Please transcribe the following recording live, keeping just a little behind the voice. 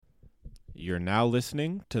You're now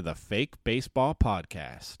listening to the Fake Baseball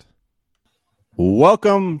Podcast.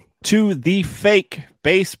 Welcome to the Fake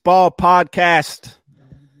Baseball Podcast.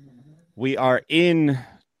 We are in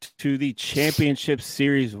to the championship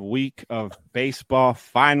series week of baseball.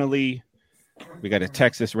 Finally, we got a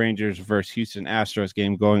Texas Rangers versus Houston Astros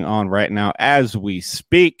game going on right now as we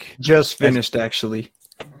speak. Just finished, actually.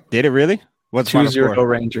 Did it really? What's 2-0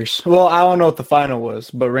 Rangers. Well, I don't know what the final was,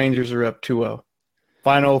 but Rangers are up 2-0.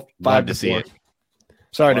 Final 5-4.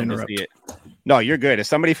 Sorry to interrupt. No, you're good. If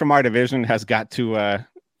somebody from our division has got to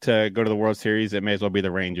go to the World Series, it may as well be the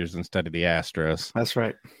Rangers instead of the Astros. That's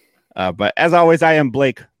right. But as always, I am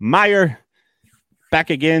Blake Meyer, back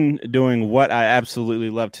again doing what I absolutely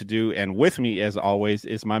love to do. And with me, as always,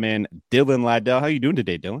 is my man Dylan Liddell. How you doing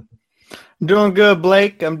today, Dylan? I'm doing good,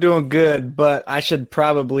 Blake. I'm doing good, but I should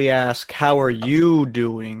probably ask, how are you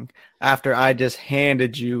doing after I just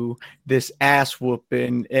handed you this ass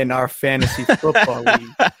whooping in our fantasy football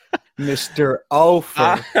league? Mr.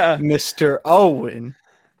 Ofer, Mr. Owen.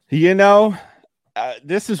 You know,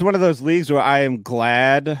 this is one of those leagues where I am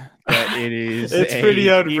glad that it is it's pretty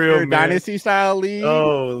unreal, dynasty style league.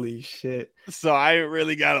 Holy shit. So I ain't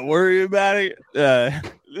really got to worry about it.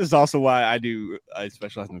 This is also why I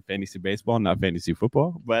specialize in fantasy baseball, not fantasy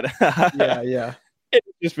football. But yeah. It's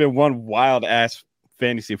just been one wild ass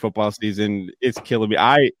fantasy football season. It's killing me.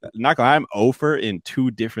 I'm 0 in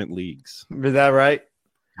 2 different leagues. Is that right?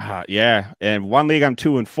 Yeah. And one league I'm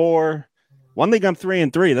 2-4. One league I'm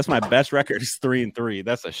 3-3. That's my best record is 3-3.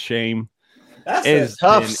 That's a shame. That's a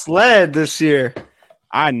tough sled this year.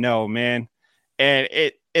 I know, man. And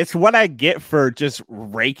it's what I get for just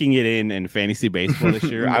raking it in fantasy baseball this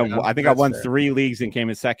year. Yeah, I think I won 3 leagues and came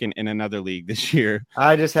in second in another league this year.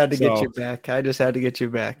 I just had to get you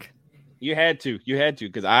back. You had to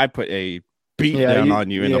because I put a beat down on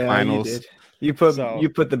you in the finals. You put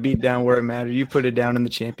the beat down where it mattered. You put it down in the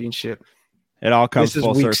championship. It all comes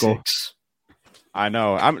full circle. 6. I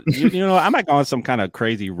know. I might go on some kind of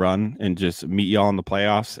crazy run and just meet y'all in the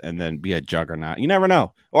playoffs and then be a juggernaut. You never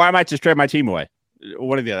know. Or I might just trade my team away.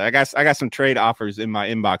 One or the other. I got some trade offers in my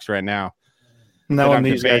inbox right now. Knowing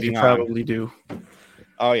these guys, you probably do.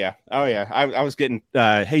 Oh yeah. I was getting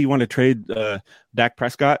hey, you want to trade Dak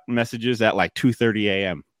Prescott messages at like 2:30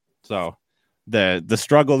 a.m. So the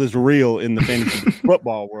struggle is real in the fantasy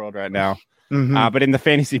football world right now. Mm-hmm. But in the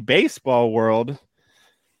fantasy baseball world,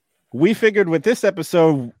 we figured with this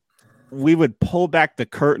episode we would pull back the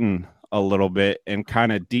curtain a little bit and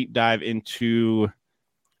kind of deep dive into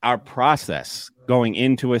our process going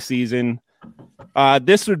into a season.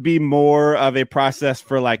 This would be more of a process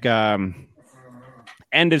for like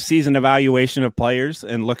end of season evaluation of players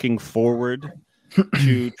and looking forward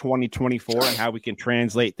to 2024 and how we can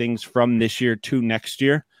translate things from this year to next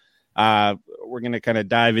year. We're going to kind of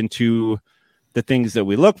dive into the things that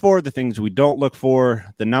we look for, the things we don't look for,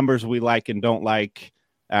 the numbers we like and don't like,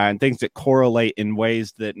 and things that correlate in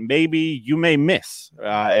ways that maybe you may miss.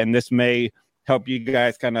 And this may help you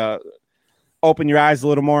guys kind of open your eyes a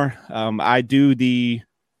little more. I do the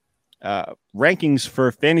rankings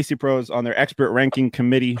for Fantasy Pros on their expert ranking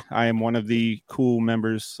committee. I am one of the cool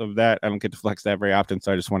members of that. I don't get to flex that very often,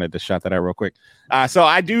 so I just wanted to shout that out real quick. So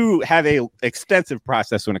I do have a extensive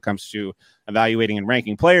process when it comes to evaluating and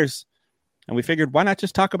ranking players. And we figured, why not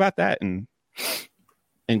just talk about that and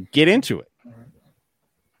get into it?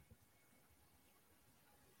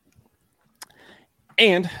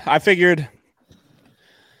 And I figured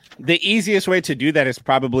the easiest way to do that is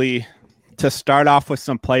probably to start off with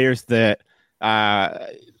some players that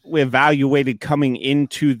we evaluated coming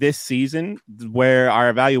into this season where our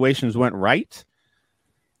evaluations went right.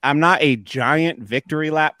 I'm not a giant victory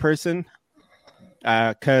lap person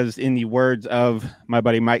because in the words of my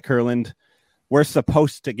buddy Mike Kurland, we're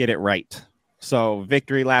supposed to get it right. So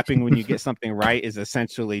victory lapping when you get something right is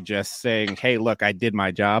essentially just saying, hey, look, I did my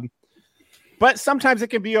job. But sometimes it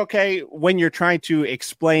can be okay when you're trying to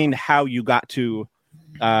explain how you got to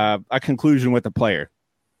a conclusion with a player.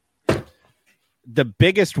 The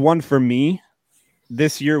biggest one for me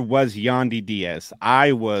this year was Yandy Diaz.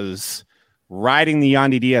 I was riding the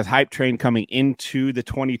Yandy Diaz hype train coming into the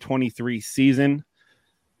 2023 season.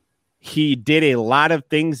 He did a lot of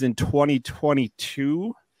things in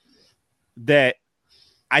 2022 that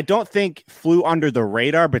I don't think flew under the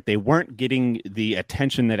radar, but they weren't getting the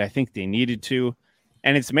attention that I think they needed to.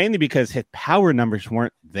 And it's mainly because his power numbers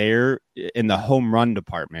weren't there in the home run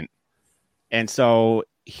department. And so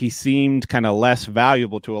he seemed kind of less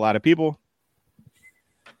valuable to a lot of people.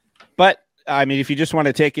 But I mean, if you just want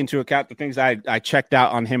to take into account the things I checked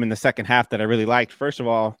out on him in the second half that I really liked, first of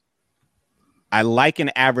all, I like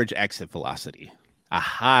an average exit velocity, a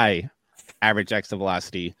high average exit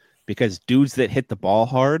velocity because dudes that hit the ball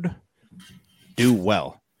hard do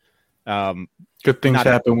well. Good things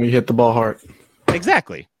happen when you hit the ball hard.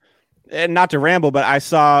 Exactly. And not to ramble, but I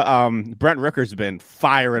saw Brent Rooker's been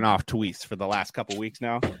firing off tweets for the last couple weeks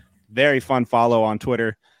now. Very fun follow on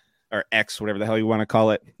Twitter or X, whatever the hell you want to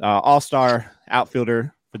call it. All-star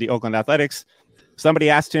outfielder for the Oakland Athletics. Somebody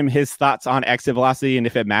asked him his thoughts on exit velocity and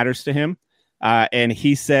if it matters to him. And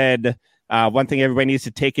he said one thing everybody needs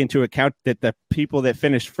to take into account that the people that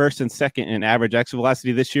finished first and second in average exit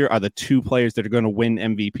velocity this year are the two players that are going to win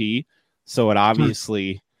MVP. So it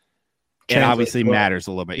obviously matters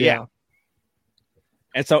a little bit. Yeah.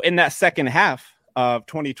 And so in that second half of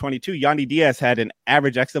 2022, Yandy Diaz had an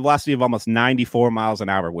average exit velocity of almost 94 miles an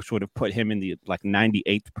hour, which would have put him in the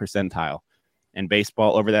 98th percentile in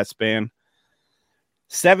baseball over that span.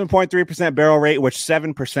 7.3% barrel rate, which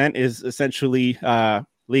 7% is essentially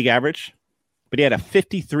league average, but he had a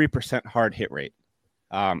 53% hard hit rate.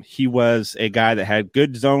 He was a guy that had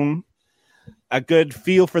good zone, a good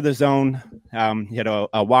feel for the zone. He had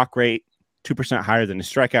a walk rate 2% higher than the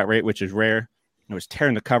strikeout rate, which is rare. It was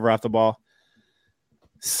tearing the cover off the ball.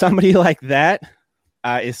 Somebody like that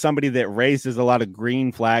is somebody that raises a lot of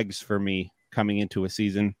green flags for me coming into a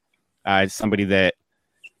season. It's somebody that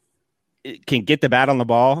can get the bat on the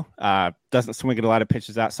ball, doesn't swing at a lot of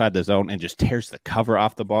pitches outside the zone, and just tears the cover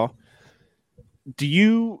off the ball. Do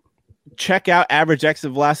you check out average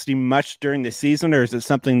exit velocity much during the season, or is it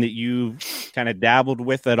something that you kind of dabbled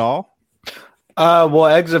with at all? Well,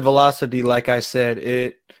 exit velocity, like I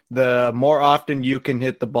said, the more often you can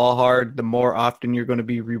hit the ball hard, the more often you're going to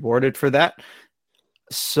be rewarded for that.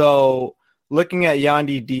 So looking at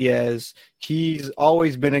Yandy Diaz, he's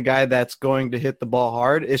always been a guy that's going to hit the ball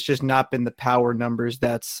hard. It's just not been the power numbers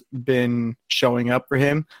that's been showing up for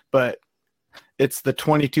him, but it's the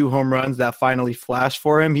 22 home runs that finally flashed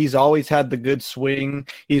for him. He's always had the good swing.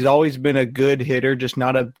 He's always been a good hitter, just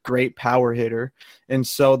not a great power hitter. And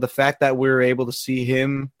so the fact that we were able to see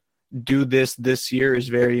him do this year is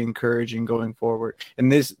very encouraging going forward. And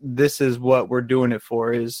this is what we're doing it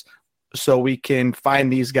for, is so we can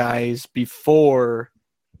find these guys before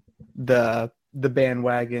the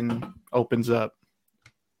bandwagon opens up.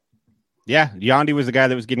 Yeah, Yandy was the guy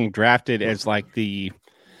that was getting drafted as he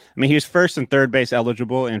was first and third base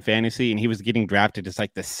eligible in fantasy, and he was getting drafted as the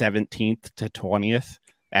 17th to 20th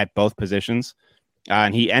at both positions.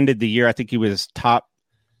 And he ended the year, I think he was top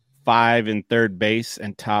 5 in third base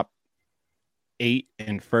and top 8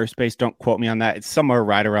 in first base. Don't quote me on that. It's somewhere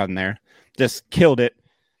right around there. Just killed it.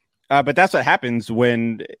 But that's what happens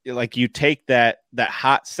when you take that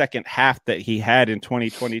hot second half that he had in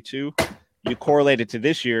 2022, you correlate it to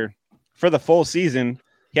this year. For the full season,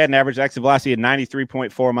 he had an average exit velocity of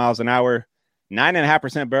 93.4 miles an hour,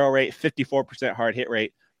 9.5% barrel rate, 54% hard hit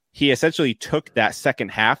rate. He essentially took that second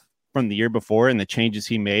half from the year before and the changes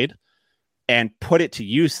he made and put it to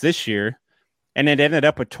use this year. And it ended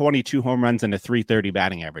up with 22 home runs and a 330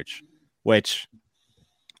 batting average, which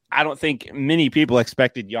I don't think many people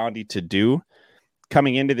expected Yandy to do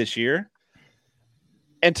coming into this year.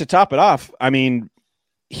 And to top it off,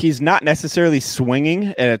 he's not necessarily swinging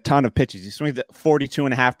at a ton of pitches. He swings at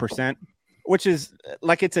 42.5%, which is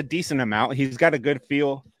it's a decent amount. He's got a good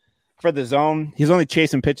feel for the zone. He's only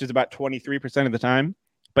chasing pitches about 23% of the time,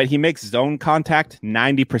 but he makes zone contact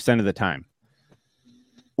 90% of the time,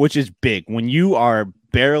 which is big. When you are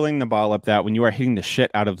barreling the ball up when you are hitting the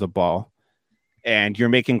shit out of the ball and you're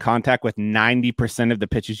making contact with 90% of the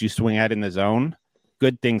pitches you swing at in the zone,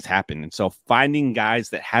 good things happen. And so finding guys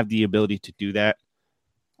that have the ability to do that,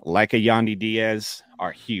 like a Yandy Diaz,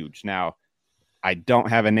 are huge. Now, I don't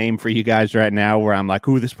have a name for you guys right now where I'm like,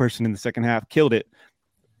 this person in the second half killed it.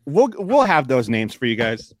 We'll have those names for you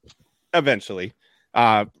guys eventually.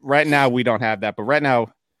 Right now, we don't have that. But right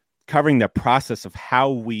now, covering the process of how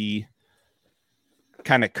we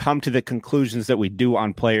kind of come to the conclusions that we do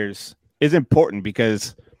on players is important,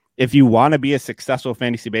 because if you want to be a successful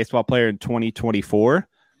fantasy baseball player in 2024,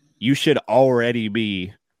 you should already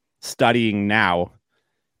be studying now.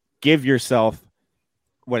 Give yourself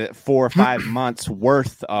 4 or 5 months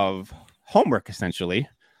worth of homework, essentially.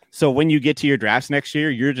 So when you get to your drafts next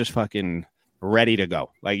year, you're just fucking ready to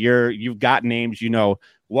go. You've got names,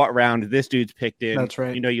 what round this dude's picked in. That's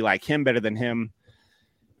right. You like him better than him.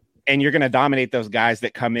 And you're going to dominate those guys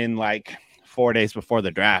that come in 4 days before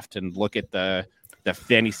the draft and look at the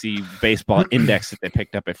fantasy baseball index that they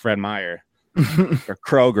picked up at Fred Meyer or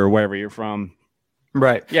Kroger, wherever you're from.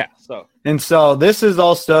 Right. Yeah. So this is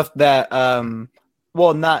all stuff that,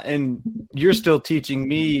 and you're still teaching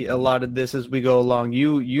me a lot of this as we go along.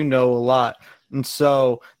 You know a lot, And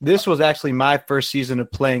so this was actually my first season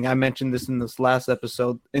of playing. I mentioned this in this last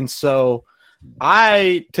episode. And so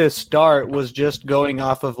to start, was just going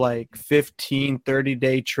off of like 15,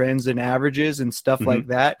 30-day trends and averages and stuff like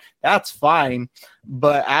that. That's fine.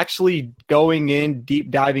 But actually going in,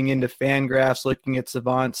 deep diving into fan graphs, looking at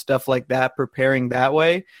Savant, stuff like that, preparing that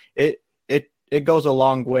way, it goes a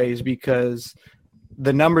long ways because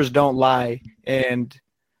the numbers don't lie. And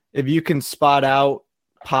if you can spot out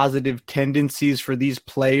positive tendencies for these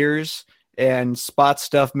players and spot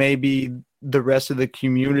stuff maybe the rest of the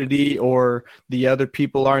community or the other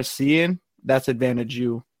people aren't seeing, that's advantage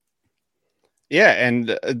you. Yeah,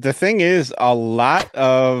 and the thing is, a lot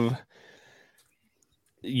of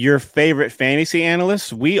your favorite fantasy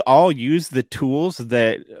analysts, we all use the tools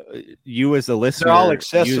that you as a listener all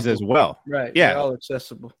accessible. use as well. Right. Yeah. They're all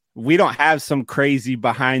accessible. We don't have some crazy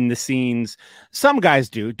behind the scenes. Some guys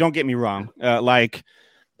do. Don't get me wrong. Like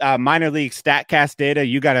minor league StatCast data,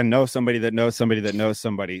 you got to know somebody that knows somebody that knows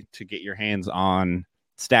somebody to get your hands on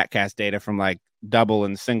StatCast data from like double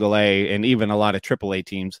and single A and even a lot of triple A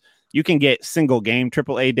teams. You can get single game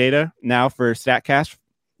triple A data now for StatCast,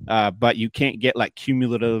 but you can't get like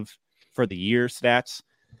cumulative for the year stats.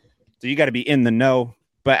 So you got to be in the know.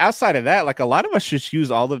 But outside of that, like a lot of us just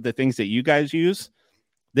use all of the things that you guys use.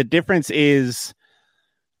 The difference is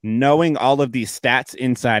knowing all of these stats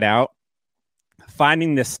inside out,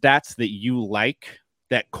 finding the stats that you like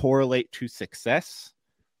that correlate to success,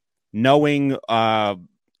 knowing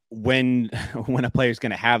when a player is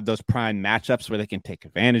going to have those prime matchups where they can take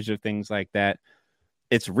advantage of things like that.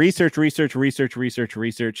 It's research.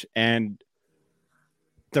 And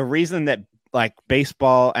the reason that like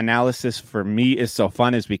baseball analysis for me is so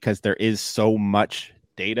fun is because there is so much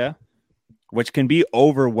data, which can be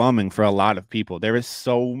overwhelming for a lot of people. There is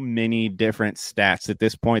so many different stats at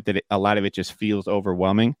this point that a lot of it just feels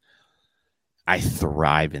overwhelming. I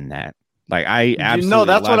thrive in that. Like I absolutely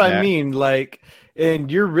that's love what that. I mean. Like,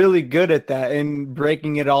 and you're really good at that and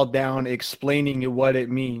breaking it all down, explaining what it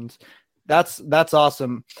means. That's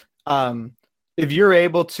awesome. If you're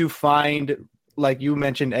able to find, like you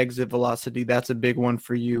mentioned, exit velocity, that's a big one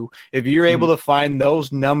for you. If you're able to find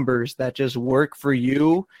those numbers that just work for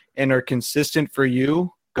you and are consistent for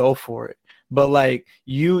you, go for it. But like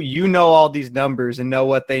you know all these numbers and know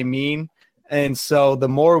what they mean. And so the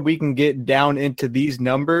more we can get down into these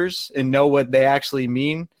numbers and know what they actually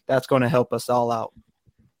mean, that's going to help us all out.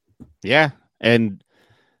 Yeah. And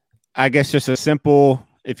I guess just a simple,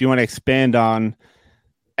 if you want to expand on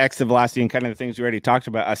exit velocity and kind of the things we already talked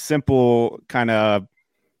about, a simple kind of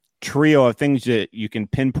trio of things that you can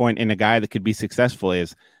pinpoint in a guy that could be successful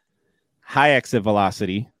is high exit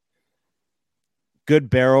velocity, good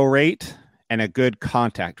barrel rate, and a good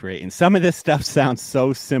contact rate. And some of this stuff sounds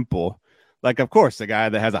so simple. Like, of course, the guy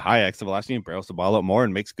that has a high exit velocity and barrels the ball up more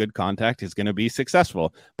and makes good contact is going to be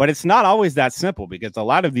successful. But it's not always that simple because a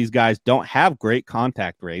lot of these guys don't have great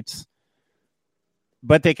contact rates,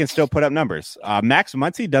 but they can still put up numbers. Max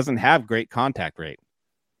Muncy doesn't have great contact rate.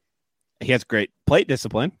 He has great plate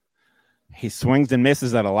discipline. He swings and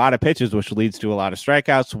misses at a lot of pitches, which leads to a lot of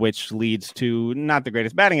strikeouts, which leads to not the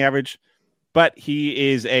greatest batting average, but he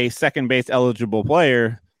is a second base eligible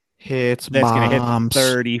player. Hits that's going to hit bombs.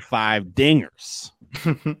 35 dingers.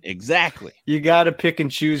 Exactly. You got to pick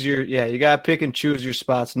and choose your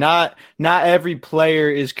spots. Not every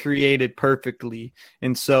player is created perfectly.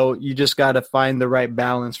 And so you just got to find the right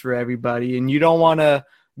balance for everybody. And you don't want to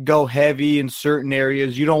go heavy in certain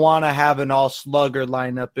areas. You don't want to have an all slugger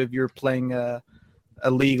lineup if you're playing a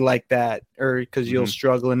league like that, or because you'll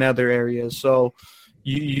struggle in other areas. So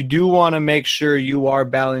you do want to make sure you are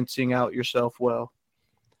balancing out yourself well.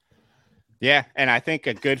 Yeah, and I think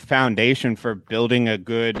a good foundation for building a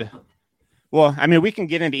good – well, I mean, we can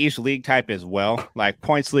get into each league type as well. Like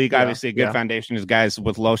points league, obviously a good foundation is guys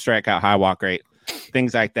with low strikeout, high walk rate,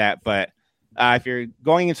 things like that. But if you're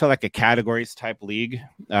going into like a categories type league,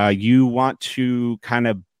 you want to kind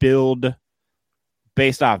of build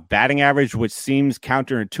based off batting average, which seems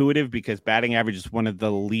counterintuitive because batting average is one of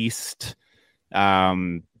the least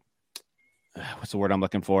what's the word I'm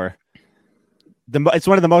looking for? It's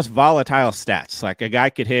one of the most volatile stats. Like a guy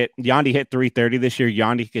could hit, Yandy hit 330 this year.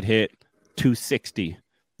 Yandy could hit 260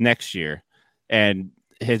 next year. And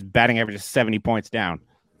his batting average is 70 points down.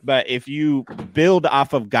 But if you build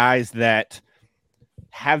off of guys that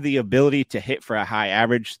have the ability to hit for a high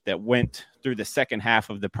average that went through the second half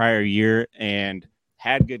of the prior year and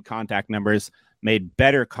had good contact numbers, made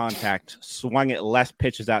better contact, swung at less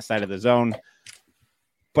pitches outside of the zone,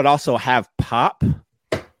 but also have pop,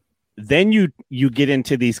 then you get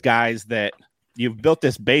into these guys that you've built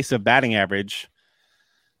this base of batting average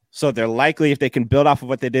So they're likely, if they can build off of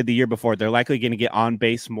what they did the year before, they're likely going to get on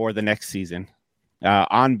base more the next season.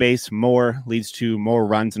 On base more leads to more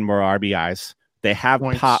runs and more RBIs. They have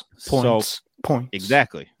pop. Points.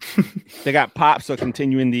 Exactly. They got pop. So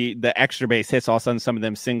continuing the extra base hits, all of a sudden some of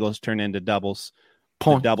them singles turn into doubles.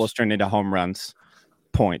 Doubles turn into home runs.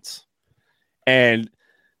 Points. And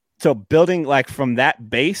so building like from that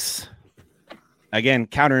base, again,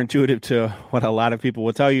 counterintuitive to what a lot of people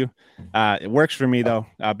will tell you. It works for me, though.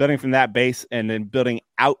 Building from that base and then building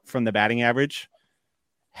out from the batting average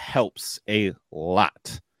helps a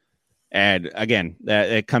lot. And again,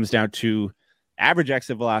 it comes down to average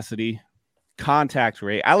exit velocity, contact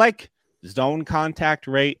rate. I like zone contact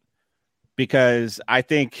rate because I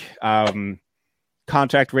think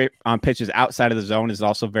contact rate on pitches outside of the zone is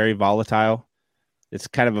also very volatile. It's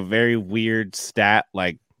kind of a very weird stat.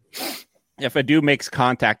 Like, if a dude makes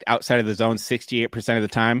contact outside of the zone 68% of the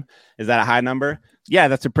time, is that a high number? Yeah,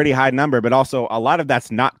 that's a pretty high number, but also a lot of that's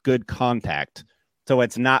not good contact. So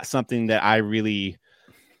it's not something that really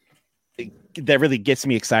gets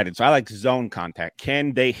me excited. So I like zone contact.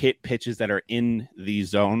 Can they hit pitches that are in the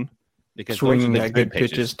zone? Because swinging at good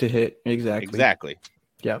pitches to hit. Exactly.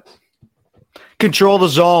 Yep. Control the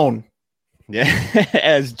zone. Yeah,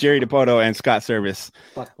 as Jerry DiPoto and Scott Service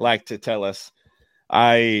like to tell us.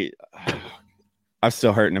 I'm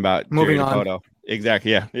still hurting about moving Jerry on. DiPoto.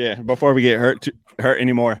 Exactly. Yeah. Before we get hurt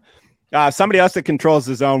anymore, somebody else that controls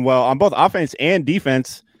the zone well on both offense and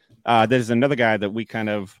defense. There's another guy that we kind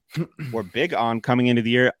of were big on coming into the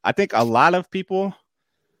year. I think a lot of people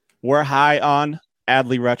were high on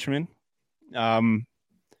Adley Rutschman.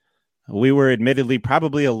 We were admittedly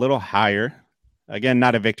probably a little higher. Again,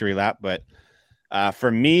 not a victory lap, but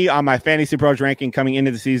for me on my Fantasy Pros ranking coming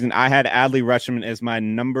into the season, I had Adley Rutschman as my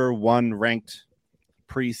number 1 ranked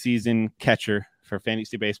preseason catcher for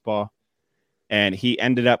fantasy baseball. And he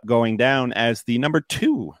ended up going down as the number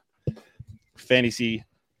 2 fantasy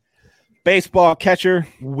baseball catcher.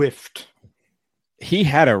 Whiffed. He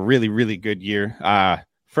had a really, really good year.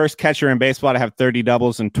 First catcher in baseball to have 30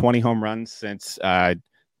 doubles and 20 home runs since JT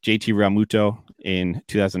Realmuto in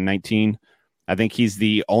 2019. I think he's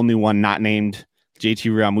the only one not named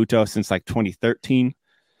JT Realmuto since like 2013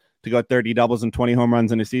 to go 30 doubles and 20 home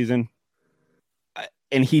runs in a season.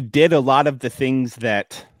 And he did a lot of the things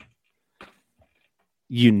that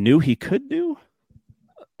you knew he could do.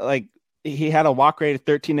 Like, he had a walk rate of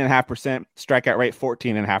 13.5%, strikeout rate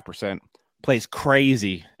 14.5%. Plays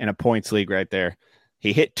crazy in a points league right there.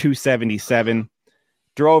 He hit 277,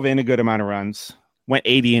 drove in a good amount of runs, went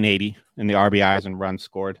 80 and 80 in the RBIs and runs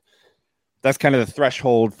scored. That's kind of the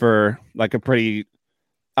threshold for like a pretty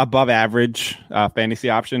above average fantasy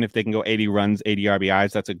option. If they can go 80 runs, 80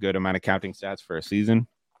 RBIs, that's a good amount of counting stats for a season.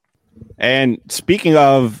 And speaking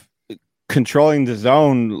of controlling the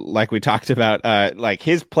zone, like we talked about, like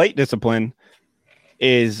his plate discipline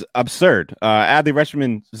is absurd. Adley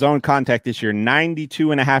Rutschman zone contact this year,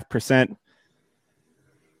 92.5%.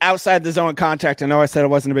 Outside the zone contact, I know I said I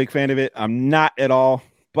wasn't a big fan of it. I'm not at all.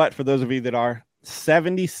 But for those of you that are,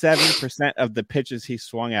 77% of the pitches he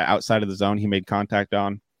swung at outside of the zone, he made contact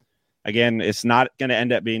on. Again, it's not going to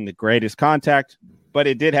end up being the greatest contact, but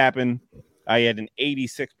it did happen. He had an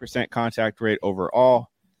 86% contact rate overall.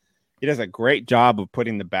 He does a great job of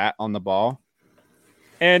putting the bat on the ball.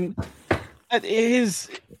 And his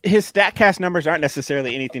StatCast numbers aren't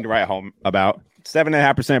necessarily anything to write home about.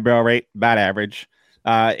 7.5% barrel rate, bat average.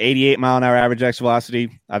 88 mile an hour average exit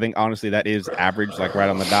velocity. I think, honestly, that is average, like right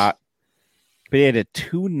on the dot. But he had a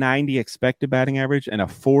 290 expected batting average and a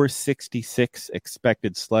 466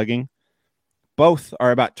 expected slugging. Both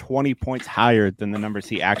are about 20 points higher than the numbers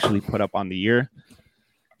he actually put up on the year.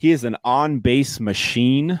 He is an on-base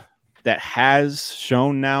machine that has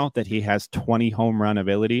shown now that he has 20 home run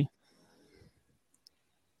ability.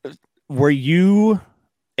 Were you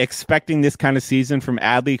expecting this kind of season from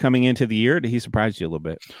Adley coming into the year? Did he surprise you a little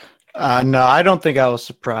bit? No, I don't think I was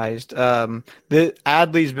surprised.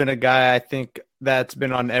 Adley's been a guy I think that's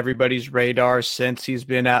been on everybody's radar since he's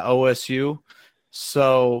been at OSU.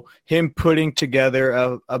 So him putting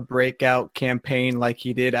together a breakout campaign like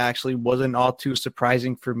he did actually wasn't all too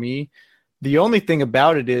surprising for me. The only thing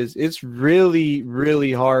about it is it's really,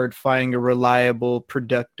 really hard finding a reliable,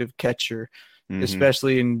 productive catcher,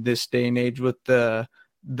 especially in this day and age with the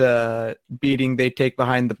beating they take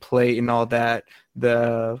behind the plate and all that,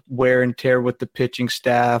 the wear and tear with the pitching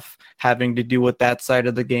staff, having to deal with that side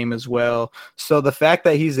of the game as well. So the fact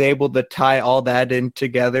that he's able to tie all that in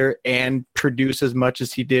together and produce as much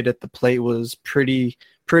as he did at the plate was pretty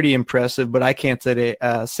impressive, but I can't say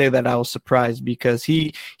that I was surprised because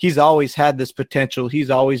he's always had this potential. He's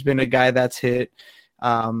always been a guy that's hit.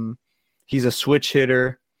 He's a switch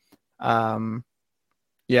hitter. Adley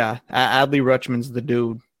Rutschman's the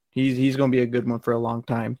dude. He's going to be a good one for a long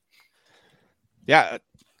time. Yeah,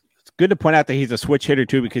 it's good to point out that he's a switch hitter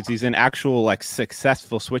too, because he's an actual like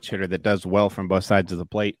successful switch hitter that does well from both sides of the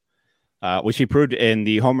plate, which he proved in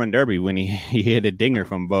the home run derby when he hit a dinger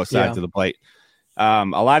from both sides of the plate. A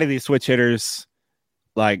lot of these switch hitters,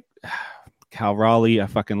 like Cal Raleigh, I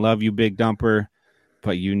fucking love you, big dumper,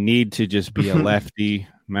 but you need to just be a lefty.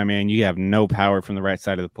 My man, you have no power from the right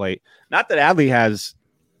side of the plate. Not that Adley has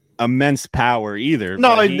immense power either.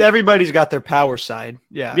 No, everybody's got their power side.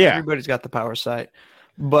 Yeah, yeah, everybody's got the power side.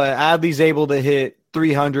 But Adley's able to hit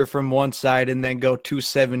 300 from one side and then go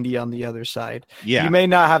 270 on the other side. Yeah. You may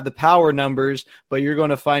not have the power numbers, but you're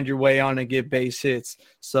going to find your way on and get base hits.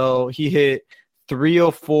 So he hit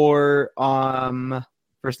 304 on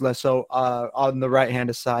the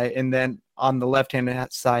right-handed side, and then on the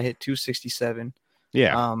left-handed side hit 267.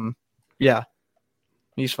 Yeah.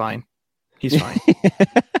 He's fine. He's fine.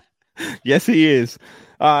 Yes, he is.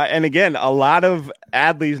 And again, a lot of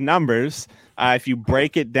Adley's numbers, if you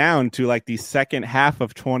break it down to like the second half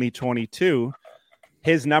of 2022,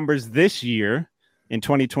 his numbers this year in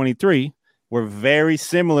 2023 were very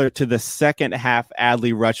similar to the second half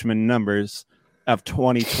Adley Rutschman numbers of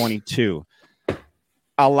 2022.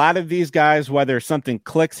 A lot of these guys, whether something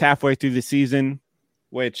clicks halfway through the season,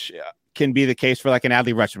 which can be the case for like an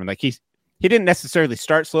Adley Rutschman, like he didn't necessarily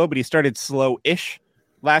start slow, but he started slow-ish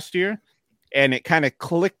last year, and it kind of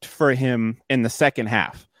clicked for him in the second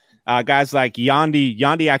half. Guys like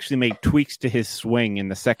Yandy actually made tweaks to his swing in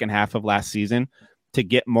the second half of last season to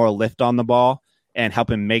get more lift on the ball and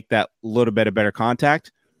help him make that little bit of better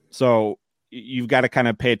contact. So you've got to kind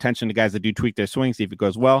of pay attention to guys that do tweak their swing, see if it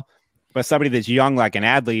goes well. But somebody that's young like an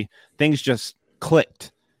Adley, things just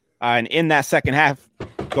clicked. And in that second half,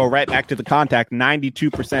 go right back to the contact,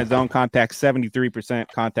 92% zone contact, 73%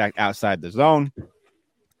 contact outside the zone.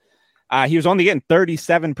 He was only getting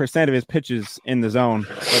 37% of his pitches in the zone,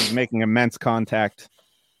 but making immense contact.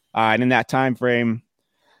 And in that time frame,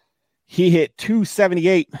 he hit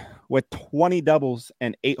 278 with 20 doubles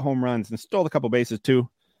and 8 home runs and stole a couple bases too.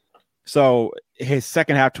 So his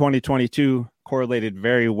second half 2022 correlated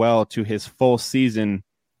very well to his full season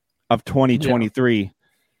of 2023. Yeah.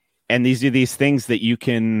 And these are these things that you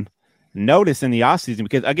can notice in the offseason,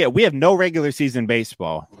 because again, we have no regular season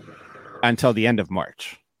baseball until the end of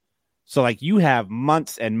March. So like you have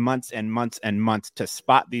months and months and months and months to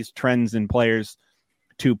spot these trends in players,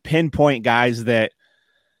 to pinpoint guys that,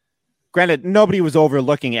 granted, nobody was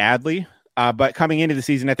overlooking Adley, but coming into the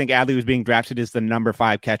season, I think Adley was being drafted as the number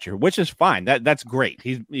 5 catcher, which is fine. That's great.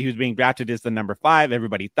 He was being drafted as the number 5.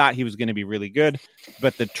 Everybody thought he was going to be really good,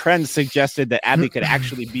 but the trends suggested that Adley could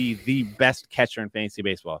actually be the best catcher in fantasy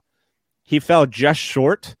baseball. He fell just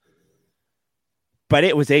short, but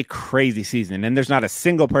it was a crazy season, and there's not a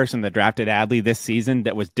single person that drafted Adley this season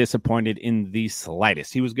that was disappointed in the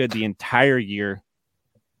slightest. He was good the entire year.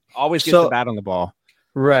 Always gets the bat on the ball.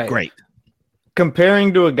 Right. Great.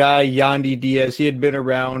 Comparing to a guy, Yandy Diaz, he had been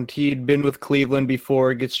around. He'd been with Cleveland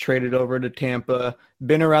before, gets traded over to Tampa,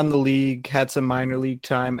 been around the league, had some minor league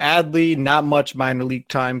time. Adley, not much minor league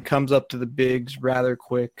time, comes up to the bigs rather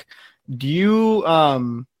quick. Do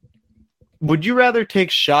you would you rather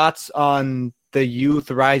take shots on the youth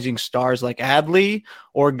rising stars like Adley,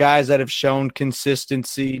 or guys that have shown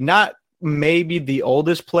consistency, not maybe the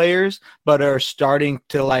oldest players, but are starting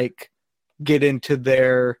to like get into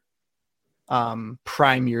their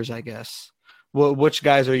prime years, I guess? Well, which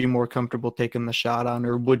guys are you more comfortable taking the shot on,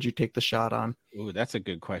 or would you take the shot on? Ooh, that's a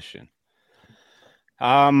good question.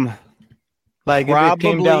 Like probably, if it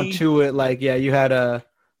came down to it, like, yeah, you had a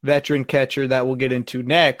veteran catcher that we'll get into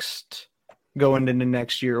next going into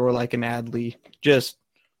next year, or like an Adley, just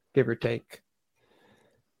give or take.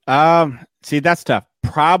 See, that's tough.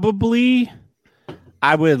 Probably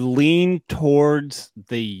I would lean towards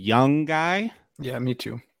the young guy. Yeah, me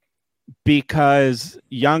too. Because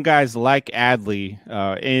young guys like Adley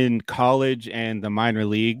in college and the minor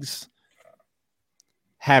leagues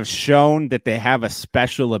have shown that they have a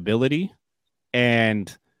special ability,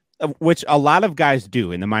 and which a lot of guys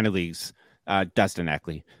do in the minor leagues. Dustin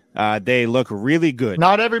Eckley, they look really good.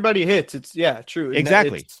 Not everybody hits. It's true.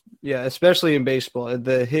 Exactly. Especially in baseball,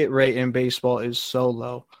 the hit rate in baseball is so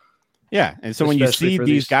low. Yeah, and so when you see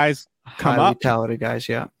these guys come up, talented guys,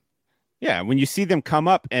 when you see them come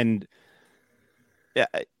up and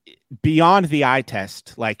beyond the eye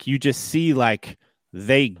test, like you just see like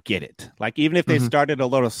they get it. Like even if they started a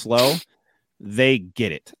little slow, they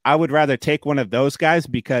get it. I would rather take one of those guys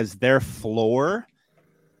because their floor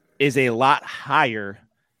is a lot higher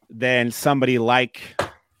than somebody like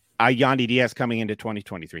Yandy Diaz coming into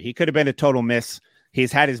 2023. He could have been a total miss.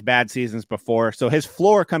 He's had his bad seasons before, so his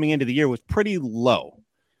floor coming into the year was pretty low.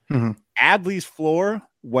 Mm-hmm. Adley's floor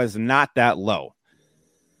was not that low.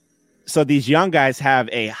 So these young guys have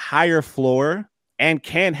a higher floor and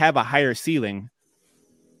can have a higher ceiling.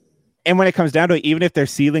 And when it comes down to it, even if their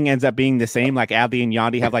ceiling ends up being the same, like Adley and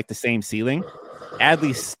Yandy have like the same ceiling,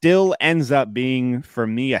 Adley still ends up being, for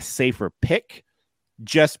me, a safer pick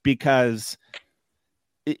just because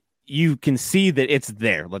you can see that it's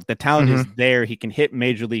there. Like the talent is there. He can hit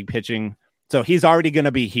major league pitching. So he's already going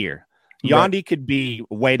to be here. Yandy could be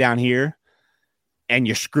way down here and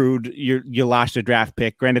you're screwed. You lost a draft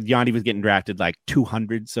pick. Granted, Yandy was getting drafted like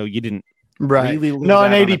 200, so you didn't really lose no,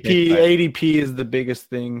 and out ADP is the biggest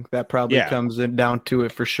thing that probably comes down to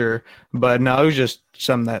it for sure. But no, it was just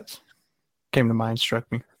something that came to mind, struck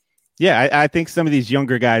me. Yeah, I think some of these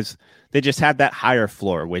younger guys, they just have that higher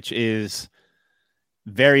floor, which is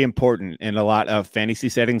very important in a lot of fantasy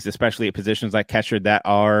settings, especially at positions like catcher that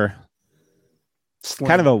are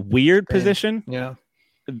kind of a weird position. Yeah.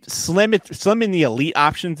 Slim in the elite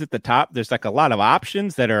options at the top. There's like a lot of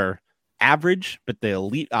options that are average, but the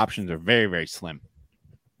elite options are very, very slim.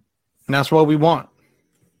 And that's what we want.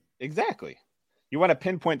 Exactly. You want to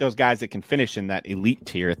pinpoint those guys that can finish in that elite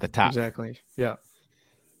tier at the top. Exactly. Yeah.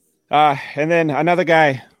 And then another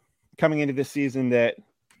guy coming into this season that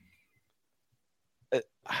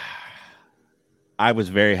I was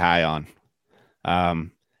very high on.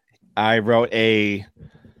 I wrote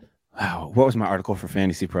what was my article for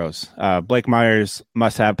Fantasy Pros? Blake Myers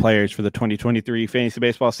must-have players for the 2023 fantasy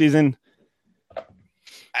baseball season.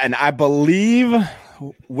 And I believe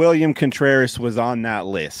William Contreras was on that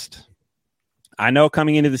list. I know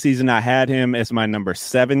coming into the season, I had him as my number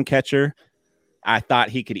 7 catcher. I thought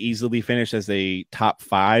he could easily finish as a top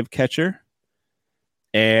 5 catcher.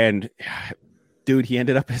 And dude, he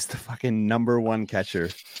ended up as the fucking number 1 catcher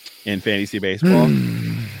in fantasy baseball.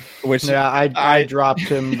 Which I dropped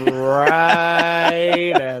him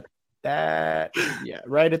right at that. Yeah,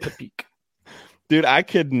 right at the peak. Dude, I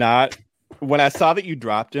could not. When I saw that you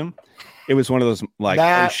dropped him, it was one of those like,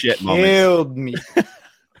 that oh shit moments. Killed me.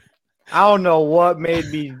 I don't know what made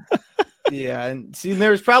me. Yeah, and see,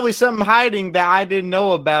 there was probably something hiding that I didn't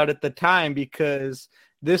know about at the time because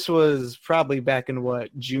this was probably back in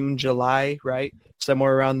June, July, right?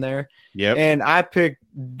 Somewhere around there. Yep. And I picked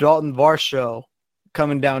Dalton Varsho.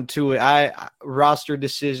 Coming down to it, roster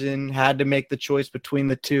decision, had to make the choice between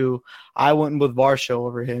the two. I went with Varsho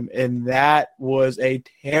over him, and that was a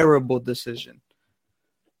terrible decision.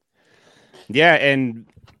 Yeah, and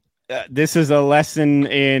this is a lesson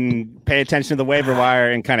in pay attention to the waiver wire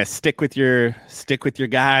and kind of stick with your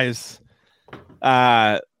guys.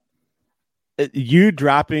 You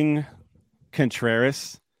dropping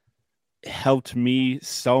Contreras helped me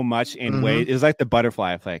so much in ways. It was like the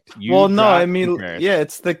butterfly effect.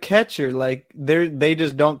 It's the catcher. Like they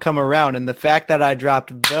just don't come around. And the fact that I dropped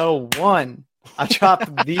the one.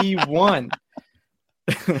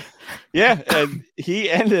 Yeah, and he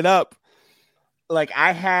ended up like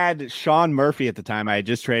I had Sean Murphy at the time. I had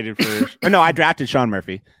just traded for I drafted Sean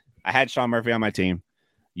Murphy. I had Sean Murphy on my team.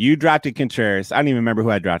 You drafted Contreras. I don't even remember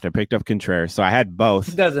who I drafted. I picked up Contreras. So I had both.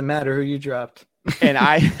 It doesn't matter who you dropped. And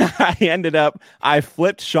I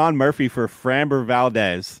flipped Sean Murphy for Framber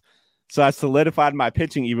Valdez. So I solidified my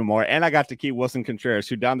pitching even more. And I got to keep Wilson Contreras,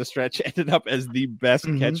 who down the stretch ended up as the best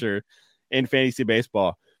catcher in fantasy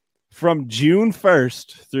baseball. From June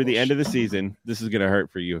 1st through the end of the season, this is going to hurt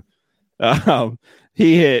for you.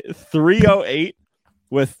 He hit 308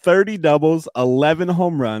 with 30 doubles, 11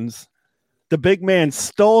 home runs. The big man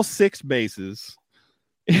stole 6 bases.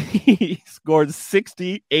 He scored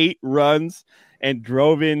 68 runs and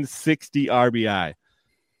drove in 60 RBI.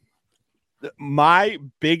 My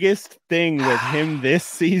biggest thing with him this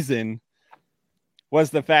season was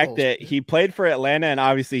the fact that he played for Atlanta, and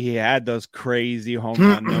obviously he had those crazy home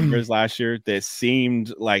run numbers last year that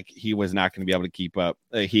seemed like he was not going to be able to keep up.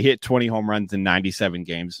 He hit 20 home runs in 97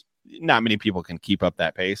 games. Not many people can keep up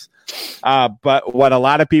that pace. But what a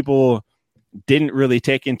lot of people didn't really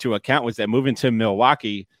take into account was that moving to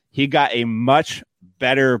Milwaukee, he got a much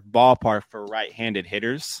better ballpark for right-handed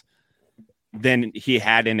hitters than he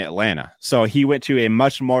had in Atlanta. So he went to a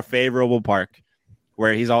much more favorable park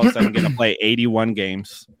where he's all of a sudden going to play 81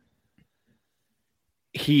 games.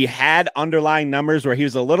 He had underlying numbers where he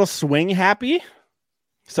was a little swing happy.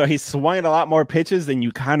 So he swung at a lot more pitches than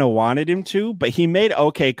you kind of wanted him to, but he made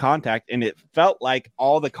okay contact, and it felt like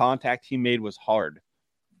all the contact he made was hard.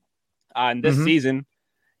 In this season,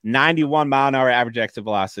 91 mile an hour average exit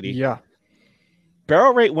velocity. Yeah.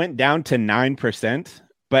 Barrel rate went down to 9%,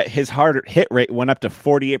 but his hard hit rate went up to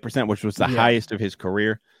 48%, which was the highest of his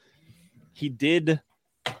career. He did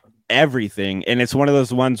everything, and it's one of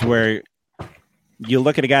those ones where you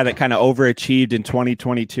look at a guy that kind of overachieved in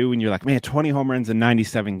 2022, and you're like, man, 20 home runs in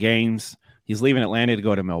 97 games. He's leaving Atlanta to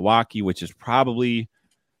go to Milwaukee, which is probably,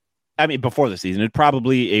 I mean, before the season, it's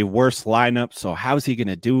probably a worse lineup. So how's he going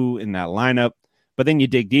to do in that lineup? But then you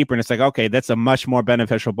dig deeper, and it's like, okay, that's a much more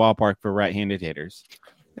beneficial ballpark for right-handed hitters.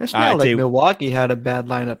 It's not like Milwaukee had a bad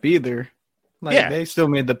lineup either. Like, they still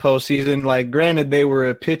made the postseason. Like, granted, they were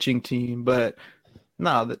a pitching team, but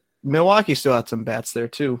no, Milwaukee still had some bats there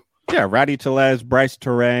too. Yeah, Rowdy Tellez, Bryce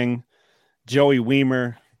Terang, Joey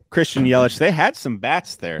Weimer, Christian Yelich, they had some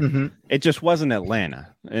bats there. Mm-hmm. It just wasn't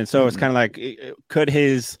Atlanta. And so it's kind of like, could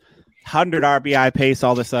his 100 RBI pace,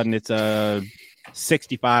 all of a sudden it's a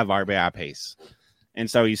 65 RBI pace. And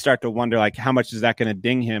so you start to wonder, like, how much is that going to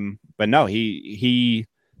ding him? But no, he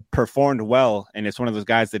performed well. And it's one of those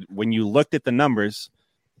guys that when you looked at the numbers,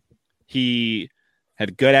 he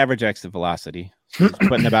had good average exit velocity, so he's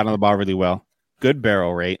putting the bat on the ball really well, good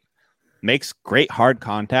barrel rate, makes great hard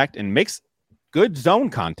contact, and makes good zone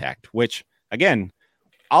contact, which, again,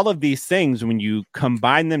 all of these things, when you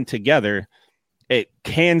combine them together, it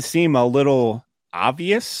can seem a little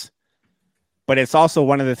obvious, but it's also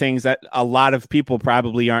one of the things that a lot of people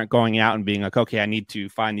probably aren't going out and being like, okay, I need to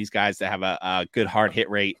find these guys that have a good hard hit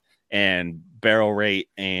rate and barrel rate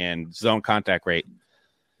and zone contact rate.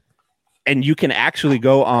 And you can actually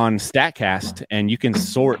go on StatCast and you can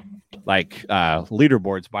sort like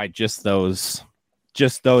leaderboards by just those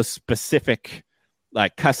specific,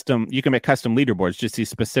 like custom, you can make custom leaderboards, just these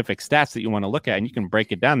specific stats that you want to look at, and you can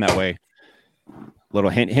break it down that way.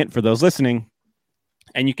 Little hint for those listening.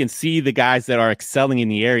 And you can see the guys that are excelling in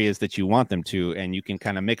the areas that you want them to, and you can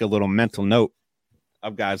kind of make a little mental note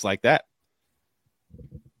of guys like that.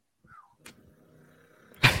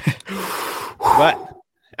 But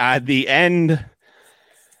at the end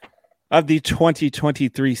of the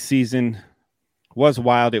 2023 season was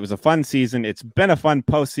wild. It was a fun season. It's been a fun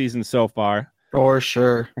postseason so far. For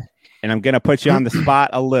sure. And I'm going to put you on the spot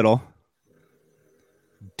a little.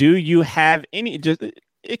 Do you have any, just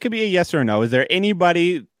it could be a yes or a no. Is there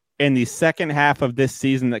anybody in the second half of this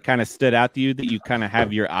season that kind of stood out to you that you kind of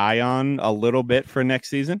have your eye on a little bit for next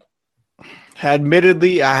season?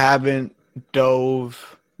 Admittedly, I haven't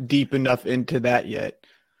dove deep enough into that yet,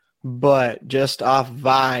 but just off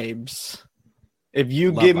vibes, if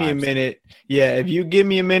you give me a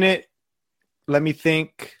minute, let me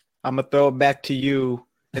think. I'm going to throw it back to you,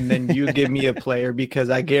 and then you give me a player,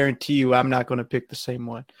 because I guarantee you I'm not going to pick the same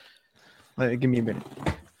one. Give me a minute.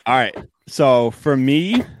 All right. So for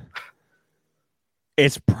me,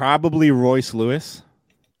 it's probably Royce Lewis.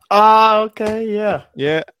 Oh, okay. Yeah.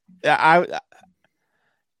 Yeah.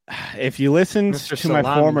 If you listened to my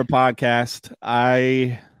former podcast,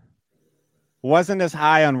 I wasn't as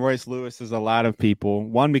high on Royce Lewis as a lot of people.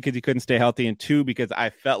 One, because he couldn't stay healthy, and two, because I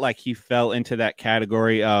felt like he fell into that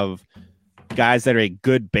category of guys that are a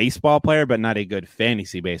good baseball player, but not a good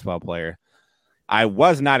fantasy baseball player. I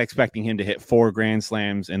was not expecting him to hit 4 grand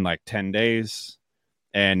slams in like 10 days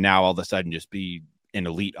and now all of a sudden just be an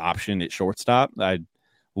elite option at shortstop. I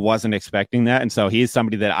wasn't expecting that. And so he is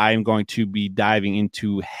somebody that I am going to be diving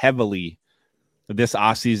into heavily this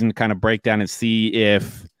offseason to kind of break down and see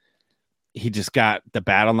if he just got the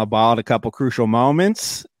bat on the ball at a couple crucial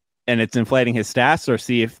moments and it's inflating his stats, or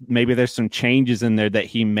see if maybe there's some changes in there that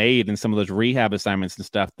he made in some of those rehab assignments and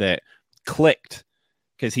stuff that clicked.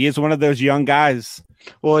 Because he is one of those young guys.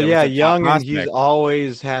 Well, yeah, young, and he's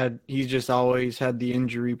just always had the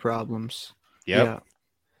injury problems. Yep. Yeah.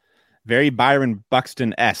 Very Byron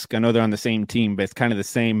Buxton-esque. I know they're on the same team, but it's kind of the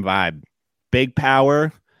same vibe. Big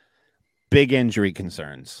power, big injury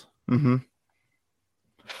concerns. Mm-hmm.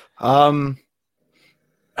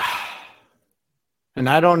 And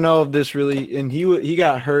I don't know if this really, and he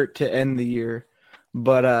got hurt to end the year,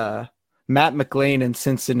 but Matt McLain in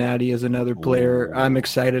Cincinnati is another player I'm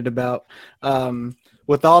excited about.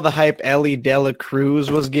 With all the hype Ellie Dela Cruz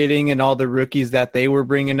was getting and all the rookies that they were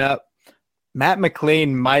bringing up, Matt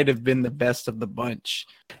McLain might have been the best of the bunch.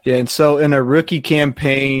 Yeah, and so in a rookie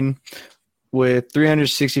campaign with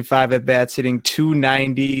 365 at-bats, hitting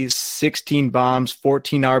 290s, 16 bombs,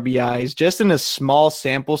 14 RBIs, just in a small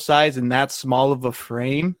sample size and that small of a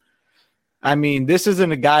frame, I mean, this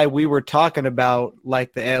isn't a guy we were talking about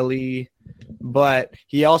like the LE, but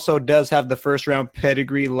he also does have the first-round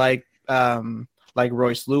pedigree like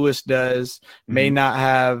Royce Lewis does. Mm-hmm. May not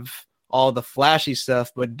have all the flashy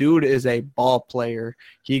stuff, but dude is a ball player.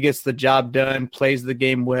 He gets the job done, plays the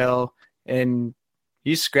game well, and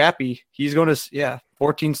he's scrappy. He's going to,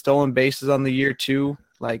 14 stolen bases on the year too.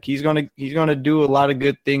 Like he's gonna do a lot of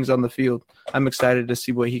good things on the field. I'm excited to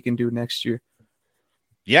see what he can do next year.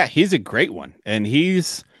 Yeah, he's a great one, and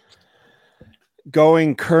he's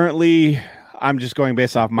going currently. I'm just going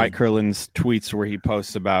based off Mike Curlin's tweets where he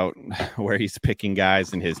posts about where he's picking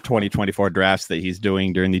guys in his 2024 drafts that he's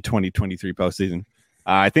doing during the 2023 postseason.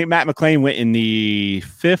 I think Matt McLain went in the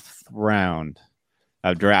 5th round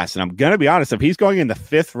of drafts. And I'm going to be honest, if he's going in the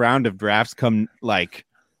 5th round of drafts come like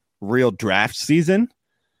real draft season,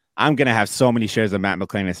 I'm going to have so many shares of Matt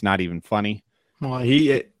McLain. It's not even funny. Well,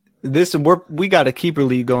 we got a keeper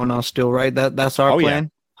league going on still, right? That's our plan. Yeah.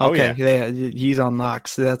 Okay, yeah, he's on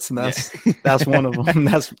locks. That's one of them.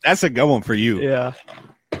 That's a good one for you. Yeah,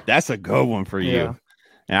 that's a good one for you. Yeah.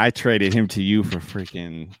 And I traded him to you for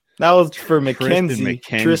freaking. That was for McKenzie.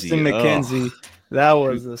 Tristan Oh. McKenzie. That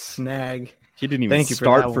was a snag. He didn't even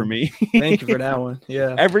start for me. Thank you for that one.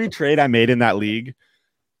 Yeah. Every trade I made in that league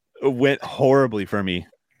went horribly for me.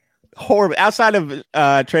 Horrible. Outside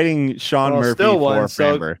of trading Sean Murphy still for won,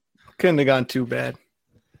 Framber. Couldn't have gone too bad.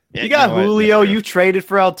 Yeah, you got Julio. What? You traded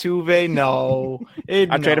for Altuve. No. I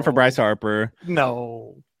traded for Bryce Harper.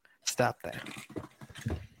 No. Stop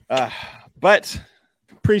that. But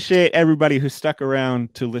appreciate everybody who stuck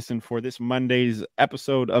around to listen for this Monday's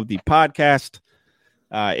episode of the podcast.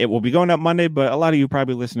 It will be going up Monday, but a lot of you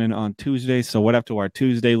probably listening on Tuesday. So what up to our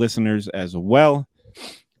Tuesday listeners as well.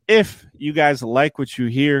 If you guys like what you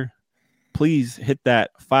hear, please hit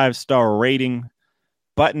that 5-star rating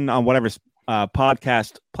button on whatever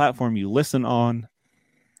podcast platform you listen on.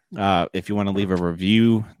 If you want to leave a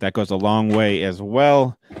review, that goes a long way as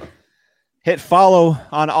well. Hit follow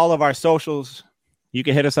on all of our socials. You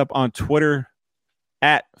can hit us up on Twitter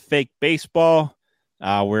at Fake Baseball.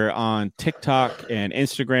 We're on TikTok and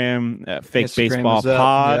Instagram, Fake Baseball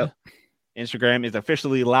Pod. Yep. Instagram is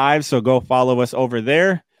officially live, so go follow us over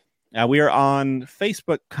there. We are on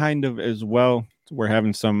Facebook kind of as well. We're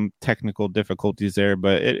having some technical difficulties there,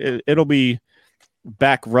 but it'll be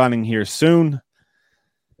back running here soon.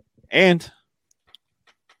 And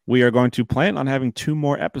we are going to plan on having 2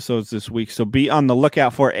 more episodes this week. So be on the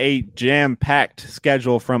lookout for a jam-packed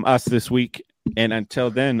schedule from us this week. And until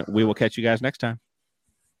then, we will catch you guys next time.